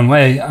things in their own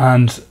way,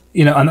 and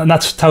you know, and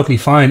that's totally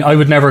fine. I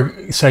would never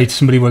say to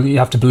somebody, well, you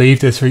have to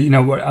believe this, or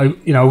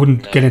I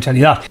wouldn't get into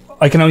any of that.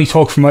 I can only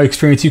talk from my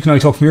experience. You can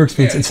only talk from your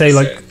experience, and say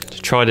like,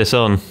 try this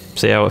on,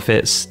 see how it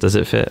fits. Does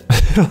it fit?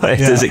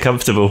 Is it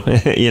comfortable?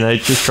 You know,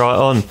 just try it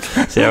on,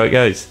 see how it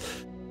goes.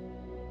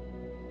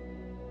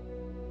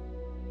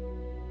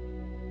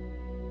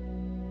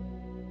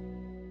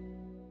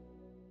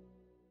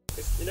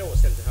 You know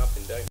what's going to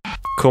happen, don't you?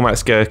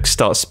 Cormac's going to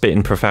start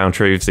spitting profound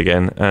truths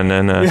again, and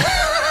then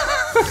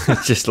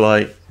just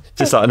like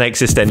an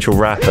existential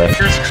rapper.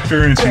 Here's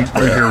experiencing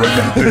right here, right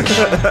now.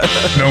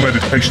 This. No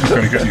meditation is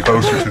going to get you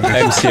closer to this.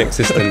 MC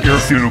existence. You're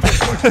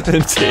beautiful.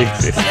 MC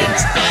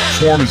existence.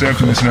 Form is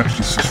emptiness and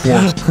emptiness is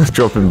form.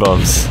 Dropping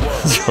bombs.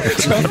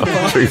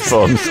 Truth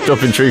bombs.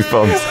 Dropping truth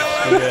bombs.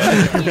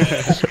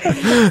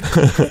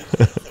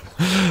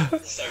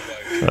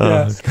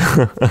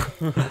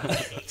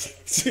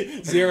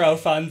 Zero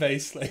fan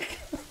base, like.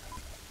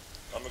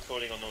 I'm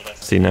recording on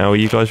Audacity now. Are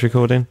you guys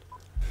recording?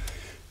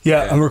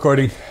 Yeah, I'm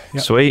recording.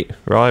 Yeah. Sweet.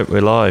 Right,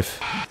 we're live.